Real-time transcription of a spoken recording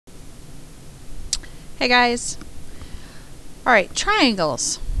Hey guys. Alright,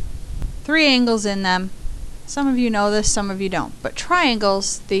 triangles. 3 angles in them. Some of you know this, some of you don't. But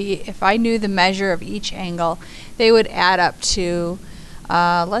triangles, if I knew the measure of each angle, they would add up to,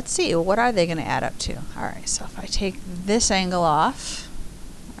 let's see, what are they going to add up to? Alright, so if I take this angle off,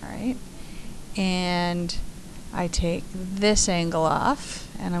 alright, and I take this angle off,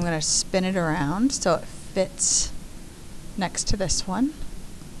 and I'm going to spin it around so it fits next to this one.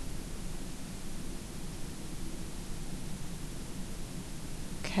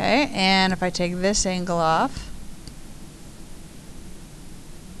 Okay, and if I take this angle off,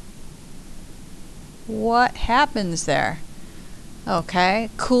 what happens there? Okay,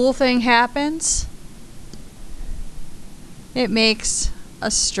 cool thing happens. It makes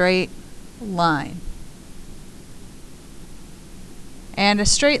a straight line. And a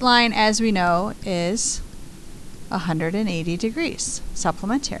straight line, as we know, is 180 degrees.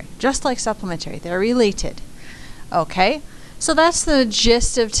 Supplementary. Just like supplementary. They're related. Okay? So that's the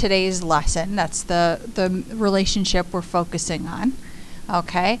gist of today's lesson. That's the relationship we're focusing on.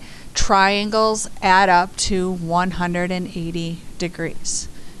 Okay? Triangles add up to 180 degrees.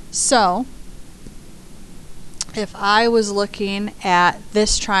 So, if I was looking at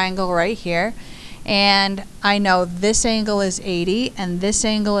this triangle right here, and I know this angle is 80 and this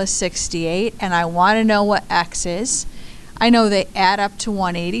angle is 68, and I want to know what x is, I know they add up to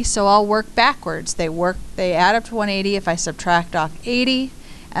 180, so I'll work backwards. They add up to 180 if I subtract off 80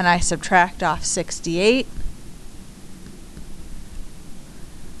 and I subtract off 68.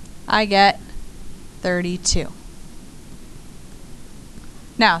 I get 32.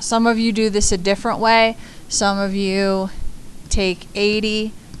 Now, some of you do this a different way. Some of you take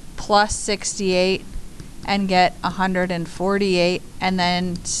 80 plus 68 and get 148, and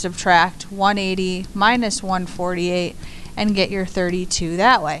then subtract 180 minus 148 and get your 32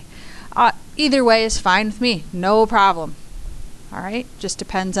 that way. Either way is fine with me, no problem. Alright, just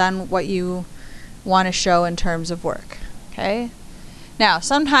depends on what you want to show in terms of work. Okay. Now,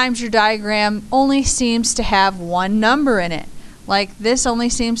 sometimes your diagram only seems to have one number in it. Like this only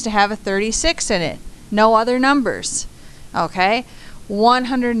seems to have a 36 in it. No other numbers. Okay.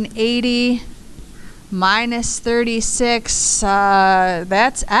 180 minus 36,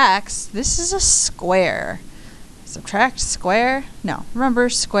 that's x. This is a square. Subtract square? No. Remember,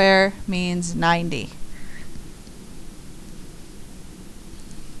 square means 90.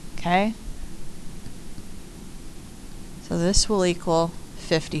 Okay? So this will equal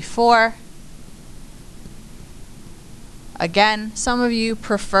 54. Again, some of you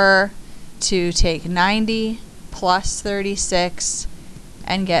prefer to take 90 plus 36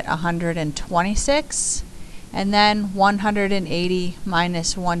 and get 126, and then 180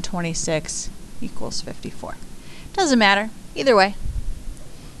 minus 126 equals 54. Doesn't matter, either way.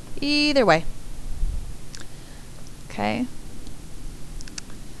 Either way. Okay.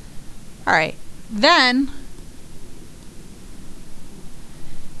 Alright, then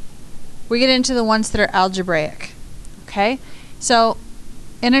we get into the ones that are algebraic. Okay, so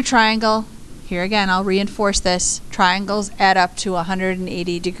in a triangle, here again, I'll reinforce this. Triangles add up to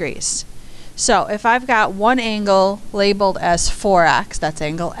 180 degrees. So if I've got one angle labeled as 4x, that's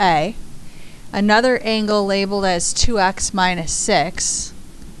angle A, another angle labeled as 2x minus 6,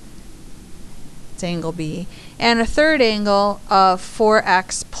 it's angle B, and a third angle of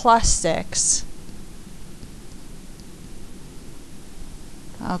 4x plus 6,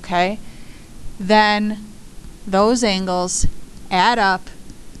 okay, then those angles add up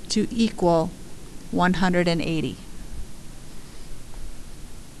to equal 180.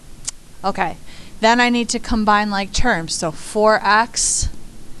 Okay, then I need to combine like terms. So 4x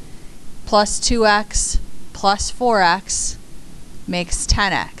plus 2x plus 4x makes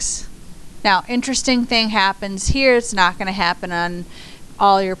 10x. Now, interesting thing happens here. It's not going to happen on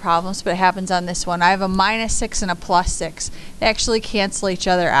all your problems, but it happens on this one. I have a minus 6 and a plus 6. They actually cancel each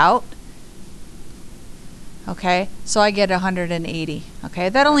other out. Okay, so I get 180. Okay,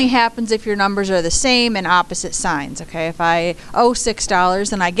 that only happens if your numbers are the same and opposite signs. Okay, if I owe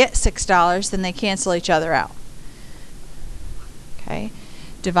 $6 and I get $6, then they cancel each other out. Okay,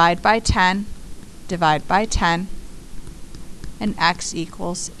 divide by 10, divide by 10, and x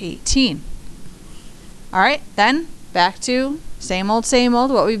equals 18. Alright, then back to same old,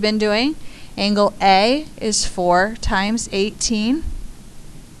 what we've been doing. Angle A is 4 times 18,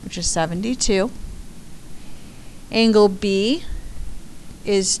 which is 72. Angle B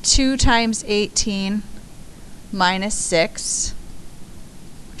is 2 times 18 minus 6,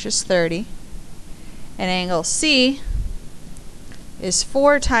 which is 30. And angle C is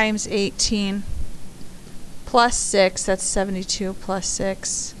 4 times 18 plus 6, that's 72 plus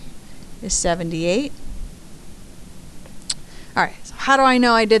 6 is 78. All right, so how do I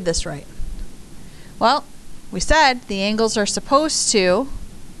know I did this right? Well, we said the angles are supposed to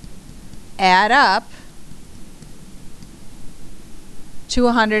add up to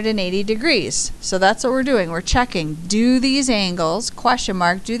 180 degrees. So that's what we're doing. We're checking, do these angles, question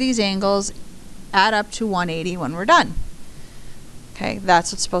mark, do these angles add up to 180 when we're done? Okay,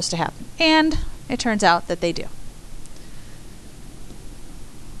 that's what's supposed to happen. And it turns out that they do.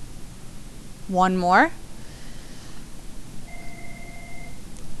 One more.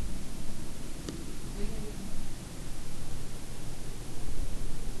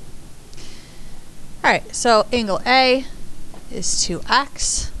 All right, so angle A is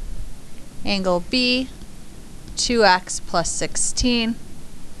 2x, angle B 2x plus 16,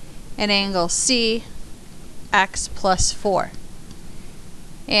 and angle C x plus 4.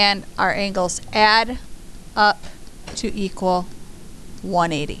 And our angles add up to equal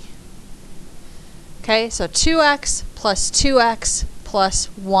 180. Okay, so 2x plus 2x plus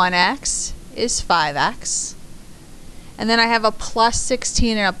 1x is 5x. And then I have a plus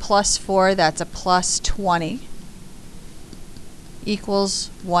 16 and a plus 4, that's a plus 20, equals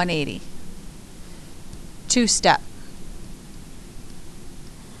 180. Two-step.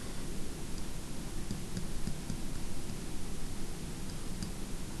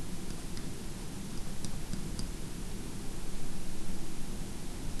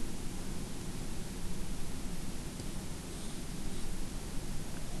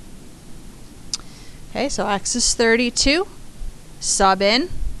 Okay, so x is 32. Sub in.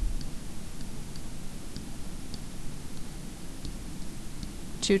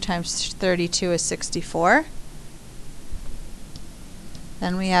 Two times 32 is 64.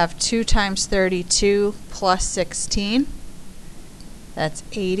 Then we have 2 times 32 plus 16. That's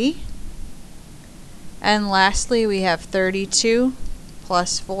 80. And lastly, we have 32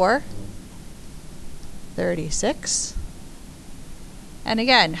 plus 4, 36. And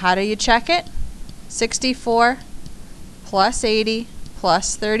again, how do you check it? 64 plus 80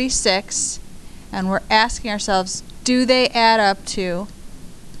 plus 36, and we're asking ourselves, do they add up to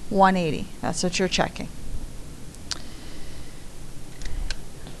 180? That's what you're checking.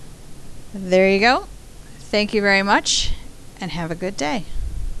 There you go. Thank you very much, and have a good day.